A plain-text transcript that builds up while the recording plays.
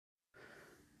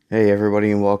Hey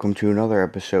everybody, and welcome to another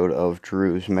episode of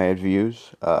Drew's Mad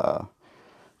Views.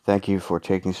 Thank you for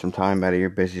taking some time out of your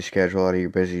busy schedule, out of your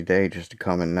busy day, just to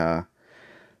come and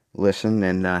listen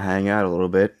and hang out a little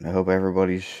bit. I hope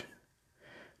everybody's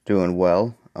doing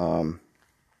well.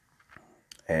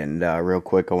 And real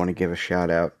quick, I want to give a shout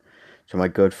out to my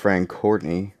good friend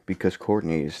Courtney, because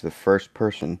Courtney is the first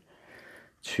person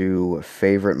to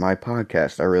favorite my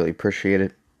podcast. I really appreciate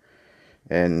it.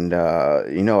 And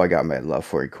I got mad love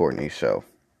for you, Courtney, so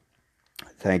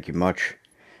thank you much.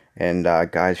 And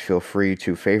guys, feel free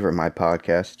to favorite my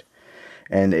podcast.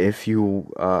 And if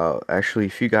you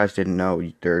if you guys didn't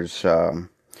know, there's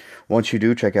once you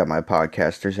do check out my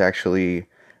podcast, there's actually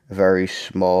a very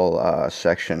small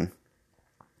section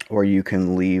where you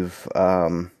can leave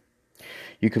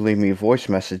me a voice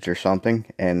message or something,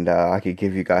 and I could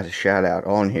give you guys a shout out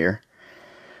on here.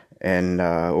 And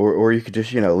or you could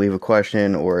just leave a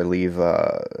question or leave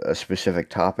a specific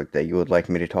topic that you would like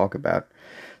me to talk about.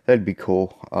 That'd be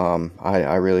cool.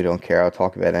 I really don't care. I'll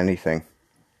talk about anything.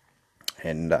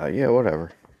 And yeah,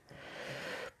 whatever.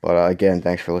 But again,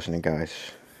 thanks for listening,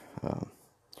 guys. Um,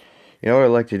 you know what I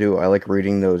like to do? I like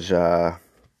reading those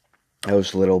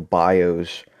little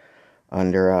bios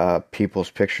under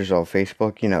people's pictures on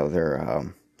Facebook. You know,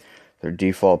 their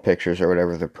default pictures or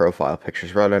whatever, their profile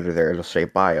pictures. Right under there, it'll say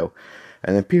bio,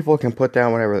 and then people can put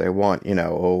down whatever they want.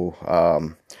 A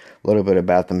little bit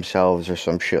about themselves or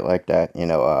some shit like that.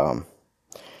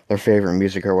 Their favorite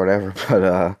music or whatever.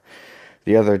 But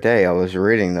the other day I was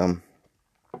reading them,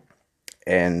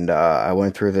 and I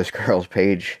went through this girl's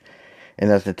page,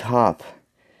 and at the top,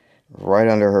 right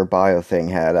under her bio thing,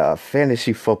 had a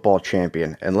fantasy football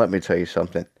champion. And let me tell you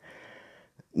something.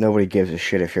 Nobody gives a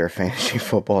shit if you're a fantasy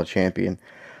football champion.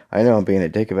 I know I'm being a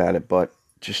dick about it, but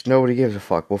just nobody gives a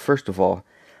fuck. Well, first of all,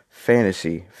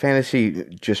 fantasy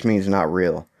just means not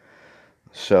real.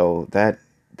 So that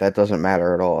doesn't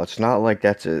matter at all. It's not like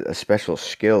that's a special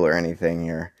skill or anything.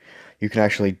 You can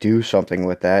actually do something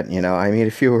with that. I mean,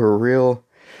 if you're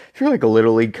like a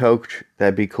little league coach,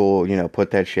 that'd be cool.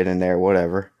 Put that shit in there,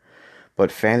 whatever.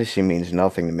 But fantasy means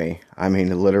nothing to me. I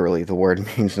mean, literally, the word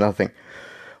means nothing.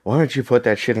 Why don't you put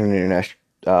that shit in your next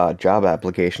job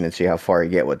application and see how far you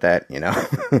get with that?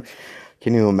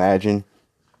 Can you imagine?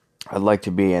 I'd like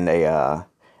to be in an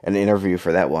interview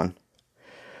for that one.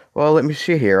 Well, let me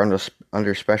see here.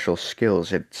 Under special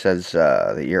skills, it says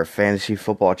that you're a fantasy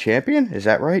football champion. Is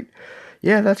that right?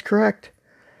 Yeah, that's correct.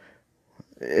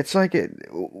 It's like,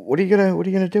 what are you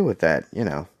gonna do with that?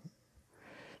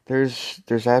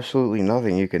 There's absolutely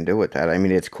nothing you can do with that. I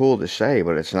mean, it's cool to say,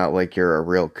 but it's not like you're a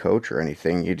real coach or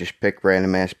anything. You just pick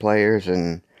random ass players,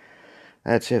 and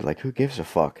that's it. Like, who gives a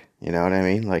fuck? You know what I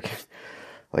mean? Like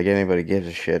anybody gives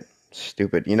a shit.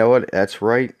 Stupid. You know what? That's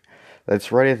right.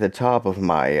 That's right at the top of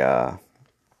my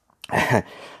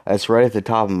that's right at the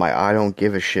top of my I don't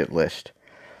give a shit list.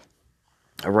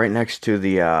 Right next to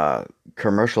the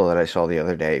commercial that I saw the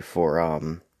other day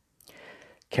for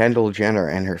Kendall Jenner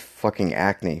and her fucking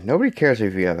acne. Nobody cares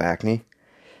if you have acne.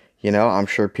 I'm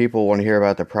sure people want to hear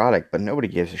about the product, but nobody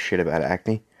gives a shit about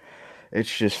acne.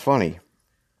 It's just funny.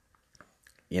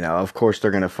 Of course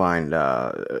they're going to find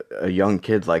a young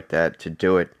kid like that to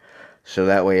do it, so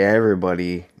that way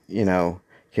everybody,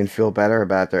 can feel better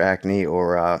about their acne,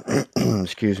 or,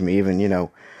 excuse me, even,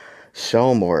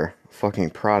 sell more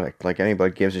fucking product. Like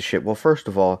anybody gives a shit. Well, first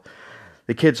of all,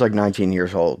 the kid's like 19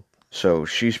 years old, so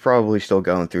she's probably still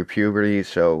going through puberty,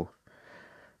 so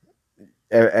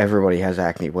everybody has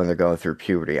acne when they're going through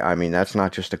puberty. I mean, that's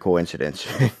not just a coincidence.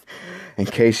 In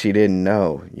case you didn't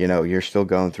know, you're still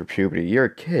going through puberty. You're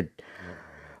a kid.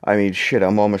 I mean, shit,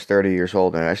 I'm almost 30 years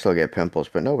old and I still get pimples,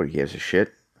 but nobody gives a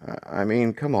shit. I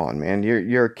mean, come on, man.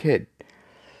 You're a kid.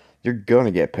 You're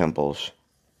gonna get pimples.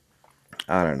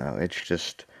 I don't know. It's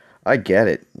just, I get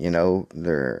it.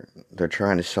 They're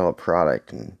trying to sell a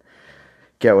product and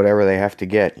get whatever they have to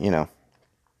get.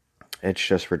 It's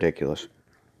just ridiculous.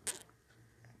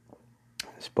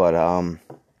 But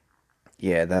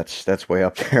yeah, that's way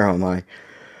up there on my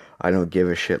I don't give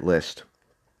a shit list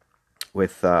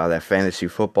with that fantasy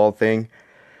football thing,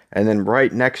 and then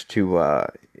right next to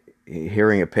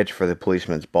hearing a pitch for the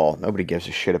policeman's ball. Nobody gives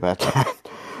a shit about that.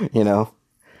 you know,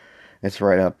 it's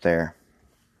right up there.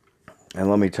 And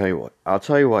let me tell you what. I'll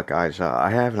tell you what, guys.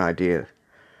 I have an idea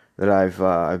that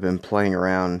I've been playing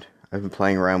around. I've been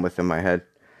playing around with in my head.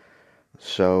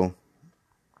 So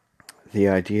the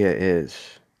idea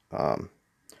is,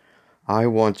 I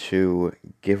want to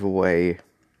give away.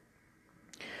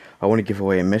 I want to give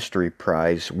away a mystery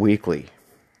prize weekly.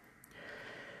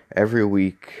 Every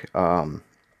week, I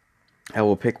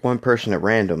will pick one person at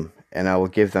random, and I will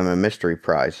give them a mystery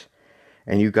prize.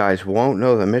 and you guys won't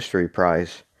know the mystery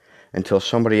prize until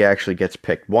somebody actually gets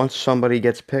picked. Once somebody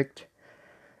gets picked,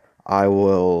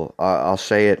 I'll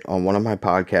say it on one of my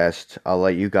podcasts. I'll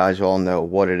let you guys all know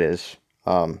what it is.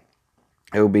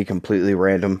 It will be completely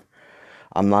random.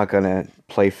 I'm not going to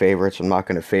play favorites. I'm not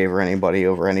going to favor anybody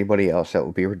over anybody else. That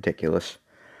would be ridiculous.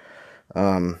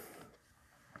 It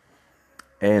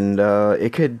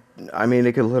could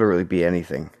literally be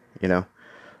anything, you know.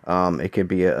 It could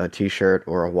be a t-shirt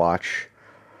or a watch,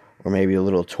 or maybe a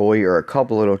little toy or a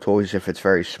couple little toys if it's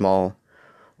very small,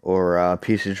 or a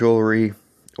piece of jewelry,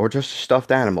 or just a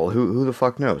stuffed animal. Who the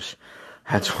fuck knows?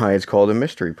 That's why it's called a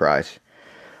mystery prize.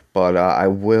 But I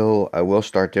will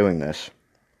start doing this,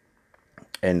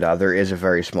 and there is a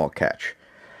very small catch.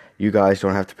 You guys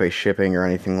don't have to pay shipping or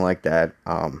anything like that.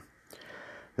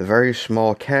 The very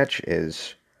small catch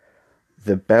is,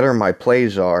 the better my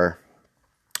plays are,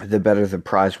 the better the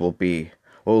prize will be.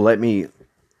 Well, let me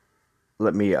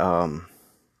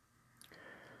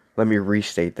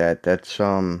restate that. That's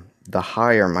the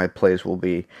higher my plays will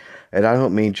be. And I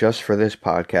don't mean just for this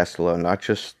podcast alone, not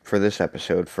just for this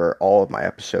episode, for all of my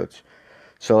episodes.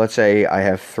 So let's say I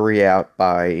have 3 out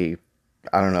by,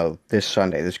 I don't know, this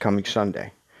coming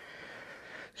Sunday.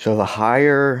 So the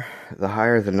higher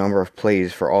the number of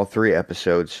plays for all 3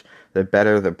 episodes, the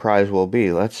better the prize will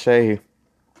be. Let's say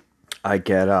I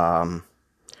get, I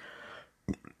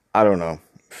don't know,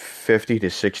 50 to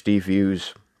 60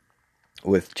 views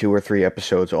with 2 or 3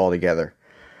 episodes all together.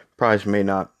 Prize may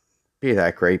not be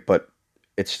that great, but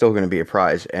it's still going to be a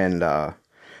prize. And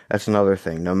that's another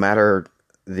thing. No matter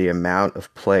the amount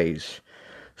of plays,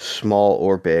 small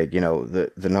or big, you know,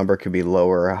 the number could be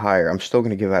lower or higher, I'm still going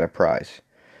to give out a prize.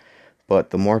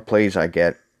 But the more plays I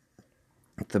get,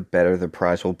 the better the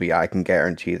prize will be. I can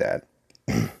guarantee that.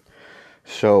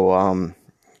 So,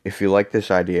 if you like this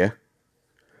idea,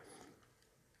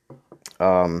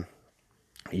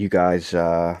 you guys,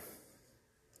 I'm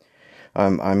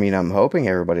hoping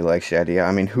everybody likes the idea.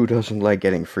 I mean, who doesn't like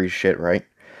getting free shit, right?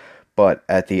 But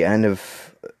at the end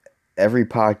of every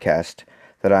podcast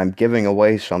that I'm giving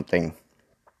away something,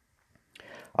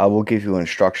 I will give you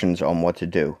instructions on what to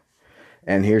do.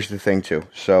 And here's the thing too.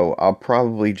 So I'll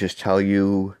probably just tell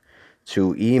you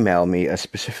to email me a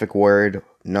specific word,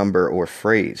 number, or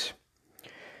phrase.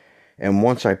 And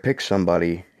once I pick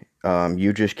somebody,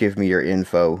 you just give me your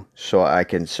info so I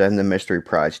can send the mystery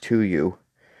prize to you.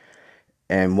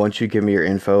 And once you give me your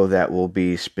info, that will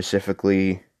be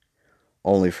specifically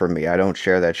only for me. I don't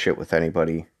share that shit with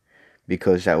anybody,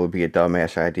 because that would be a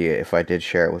dumbass idea if I did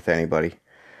share it with anybody.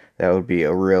 That would be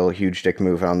a real huge dick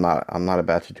move, and I'm not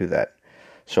about to do that.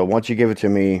 So once you give it to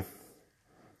me,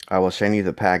 I will send you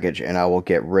the package, and I will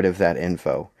get rid of that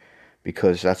info,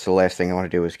 because that's the last thing I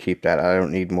want to do is keep that. I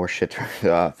don't need more shit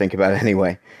to think about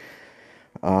anyway.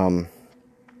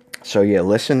 So yeah,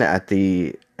 listen at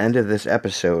the end of this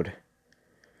episode,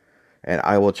 and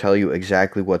I will tell you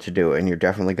exactly what to do, and you're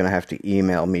definitely going to have to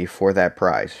email me for that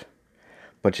prize.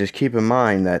 But just keep in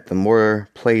mind that the more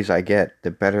plays I get,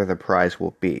 the better the prize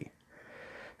will be.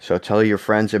 So tell your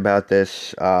friends about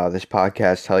this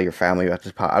podcast. Tell your family about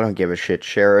this podcast. I don't give a shit.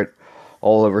 Share it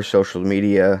all over social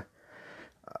media.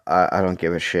 I don't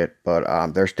give a shit.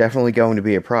 But there's definitely going to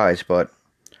be a prize. But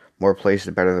more plays,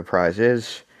 the better the prize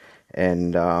is.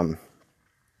 And I'll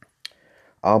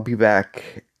be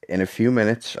back in a few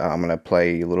minutes. I'm going to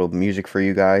play a little music for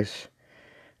you guys.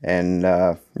 And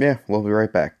yeah, we'll be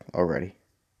right back already.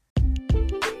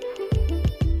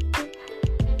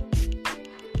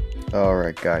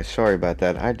 Alright guys, sorry about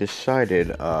that. I decided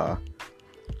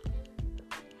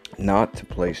not to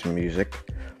play some music,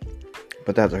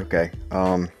 but that's okay.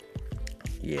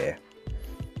 Yeah.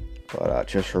 But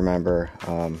just remember,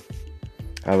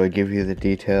 I will give you the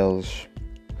details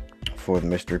for the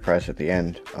mystery prize at the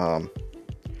end.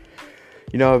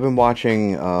 You know, I've been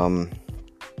watching a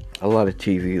lot of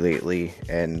TV lately,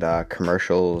 and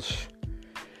commercials,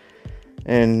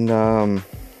 and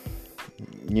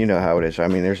you know how it is. I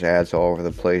mean, there's ads all over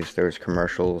the place. There's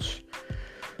commercials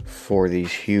for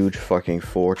these huge fucking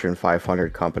Fortune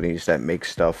 500 companies that make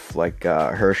stuff like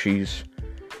Hershey's,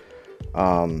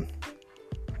 any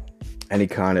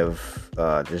kind of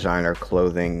designer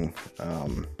clothing.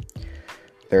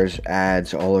 There's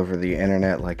ads all over the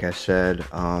internet, like I said.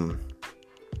 And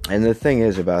the thing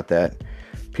is about that,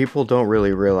 people don't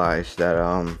really realize that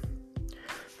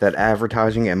that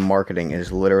advertising and marketing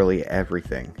is literally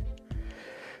everything.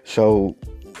 So,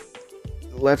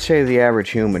 let's say the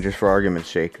average human, just for argument's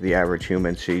sake, the average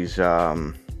human sees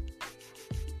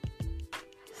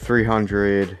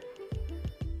 300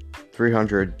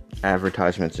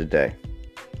 advertisements a day.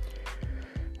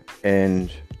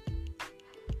 And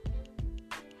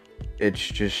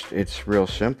it's real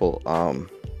simple.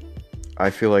 I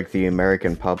feel like the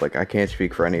American public, I can't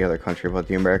speak for any other country, but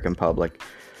the American public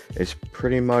is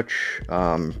pretty much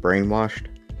brainwashed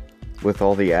with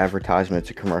all the advertisements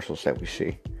and commercials that we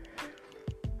see.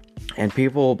 And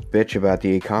people bitch about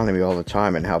the economy all the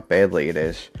time and how badly it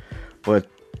is. But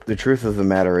the truth of the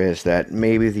matter is that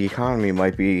maybe the economy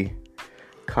might be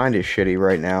kind of shitty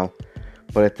right now,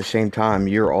 but at the same time,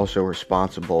 you're also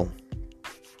responsible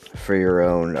for your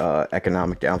own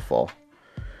economic downfall.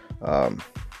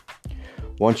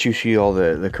 Once you see all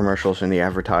the commercials and the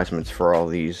advertisements for all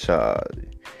these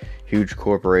huge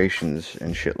corporations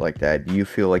and shit like that, you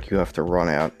feel like you have to run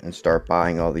out and start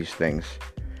buying all these things.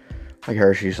 Like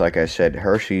Hershey's, like I said,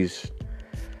 Hershey's,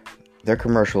 their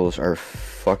commercials are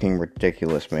fucking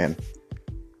ridiculous, man.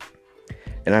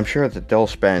 And I'm sure that they'll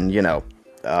spend, $30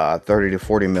 to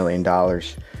 $40 million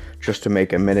just to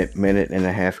make a minute and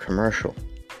a half commercial.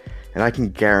 And I can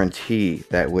guarantee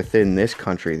that within this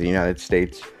country, the United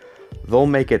States, they'll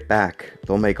make it back.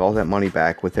 They'll make all that money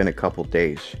back within a couple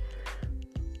days.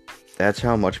 That's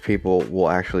how much people will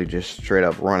actually just straight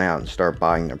up run out and start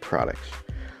buying their products,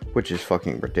 which is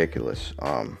fucking ridiculous.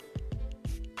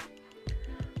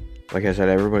 Like I said,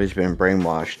 everybody's been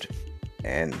brainwashed,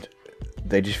 and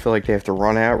they just feel like they have to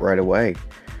run out right away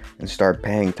and start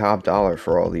paying top dollar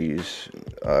for all these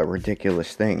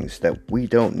ridiculous things that we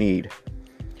don't need.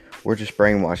 We're just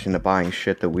brainwashed into buying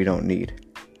shit that we don't need.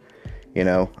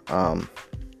 That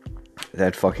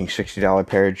fucking $60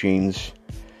 pair of jeans,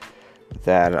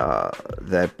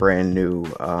 that brand new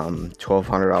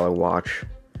 $1,200 watch,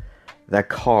 that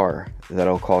car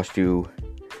that'll cost you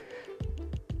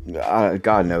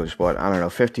God knows what, I don't know,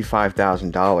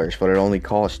 $55,000, but it only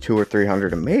costs $200 or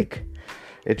 $300 to make.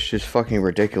 It's just fucking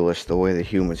ridiculous the way that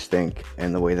humans think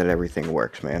and the way that everything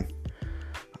works, man.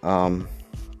 And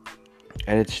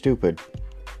it's stupid.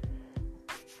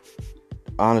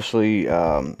 Honestly,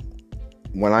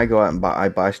 when I go out and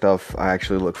buy stuff, I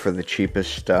actually look for the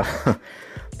cheapest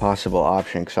possible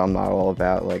option, because I'm not all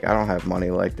about, I don't have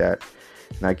money like that,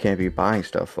 and I can't be buying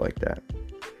stuff like that.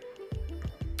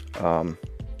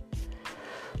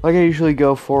 I usually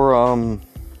go for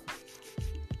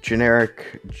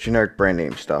generic brand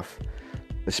name stuff,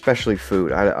 especially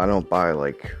food. I don't buy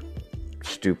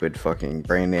stupid fucking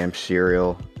brand name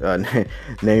cereal,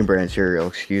 name brand cereal,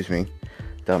 excuse me,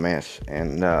 dumbass,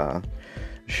 and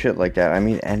shit like that. I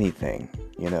mean anything,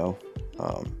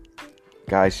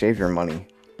 guys, save your money.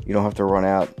 You don't have to run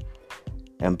out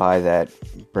and buy that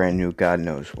brand new God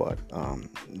knows what.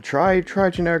 Try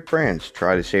generic brands.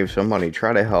 Try to save some money.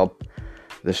 Try to help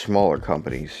the smaller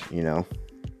companies,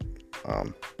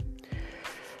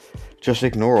 just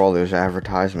ignore all those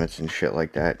advertisements and shit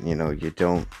like that. You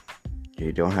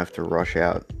don't have to rush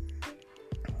out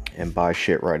and buy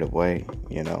shit right away.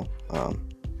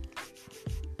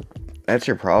 That's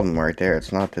your problem right there.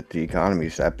 It's not that the economy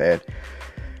is that bad.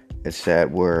 It's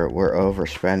that we're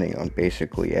overspending on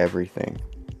basically everything.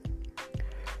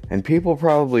 And people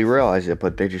probably realize it,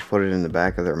 but they just put it in the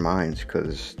back of their minds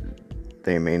because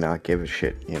they may not give a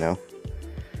shit, And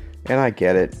I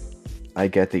get it. I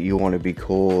get that you want to be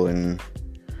cool and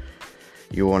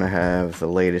you want to have the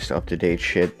latest up-to-date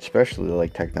shit, especially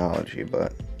technology,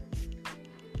 but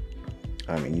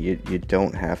I mean, you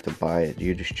don't have to buy it.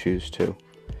 You just choose to.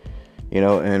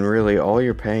 And really all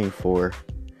you're paying for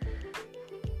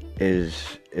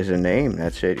is a name.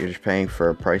 That's it. You're just paying for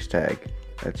a price tag.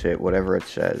 That's it. Whatever it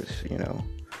says,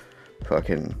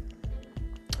 fucking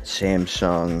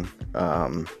Samsung,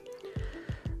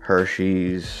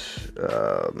 Hershey's,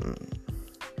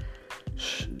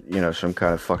 some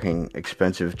kind of fucking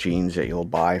expensive jeans that you'll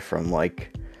buy from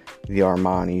the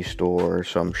Armani store or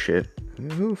some shit.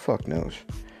 Who the fuck knows?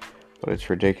 But it's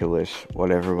ridiculous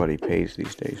what everybody pays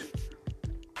these days.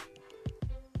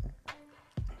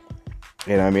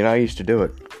 And I mean, I used to do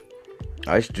it.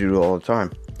 I used to do it all the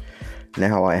time.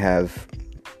 Now I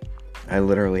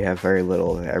literally have very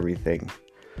little of everything.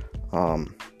 The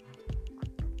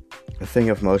thing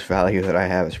of most value that I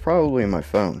have is probably my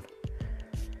phone.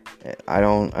 I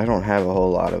don't have a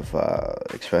whole lot of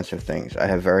expensive things. I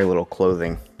have very little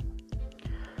clothing.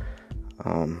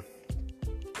 And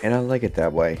I like it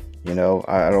that way. I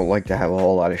don't like to have a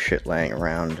whole lot of shit laying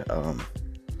around.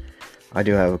 I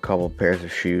do have a couple pairs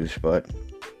of shoes, but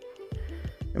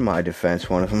in my defense,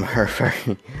 one of them are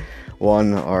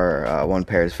one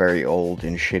pair is very old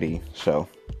and shitty, so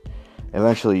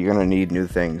eventually you're gonna need new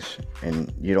things,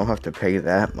 and you don't have to pay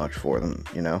that much for them,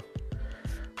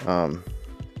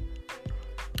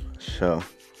 So,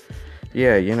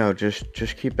 yeah,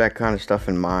 just keep that kind of stuff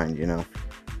in mind,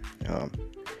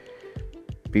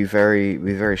 be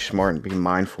very smart and be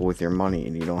mindful with your money,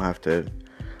 and you don't have to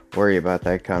worry about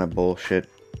that kind of bullshit,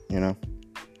 you know.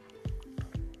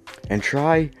 And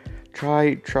try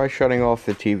shutting off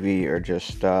the TV, or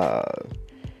just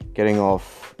getting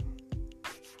off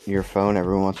your phone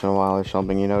every once in a while or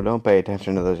something, you know. Don't pay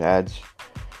attention to those ads.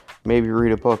 Maybe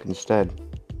read a book instead,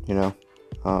 you know.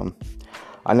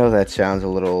 I know that sounds a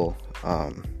little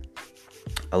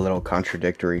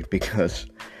contradictory, because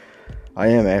I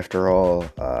am, after all,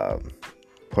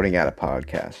 putting out a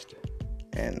podcast,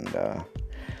 and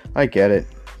I get it,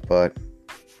 but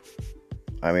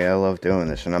I mean, I love doing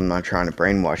this, and I'm not trying to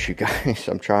brainwash you guys.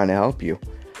 I'm trying to help you.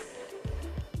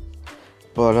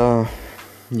 But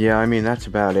yeah, I mean, that's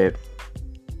about it.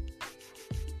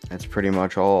 That's pretty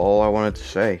much all I wanted to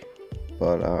say.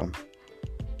 But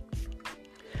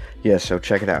yeah, so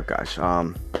check it out, guys.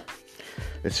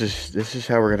 This is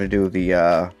how we're gonna do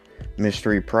the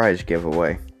mystery prize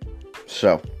giveaway.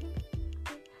 So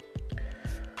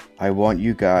I want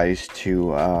you guys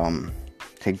to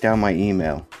take down my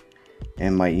email,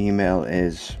 and my email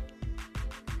is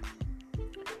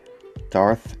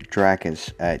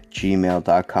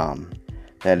darthdrakus@gmail.com.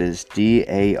 That is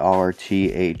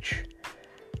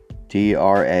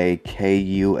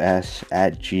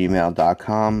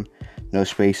DARTHDRAKUS@gmail.com. No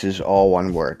spaces, all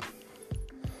one word.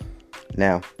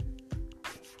 Now,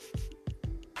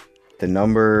 the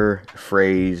number,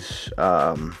 phrase,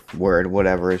 word,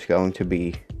 whatever is going to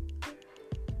be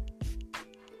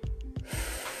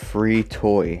free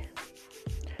toy.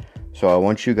 So I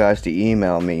want you guys to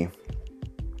email me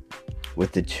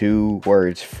with the 2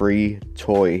 words free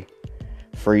toy,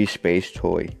 free space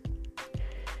toy.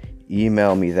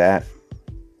 Email me that,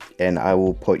 and I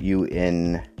will put you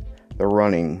in the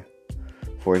running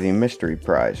for the mystery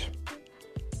prize.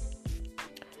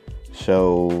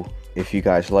 So if you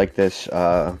guys like this,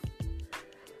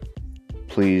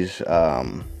 please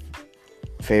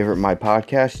favorite my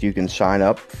podcast. You can sign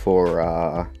up for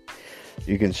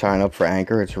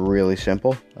Anchor. It's really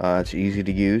simple. It's easy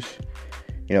to use.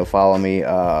 You know, follow me.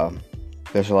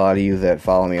 There's a lot of you that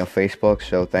follow me on Facebook,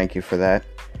 so thank you for that.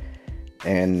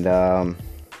 And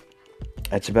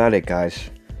that's about it, guys.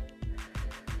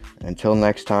 Until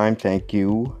next time, thank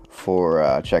you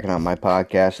for checking out my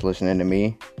podcast, listening to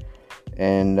me,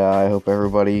 and I hope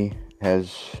everybody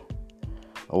has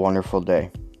a wonderful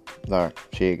day. All right,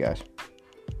 see you guys.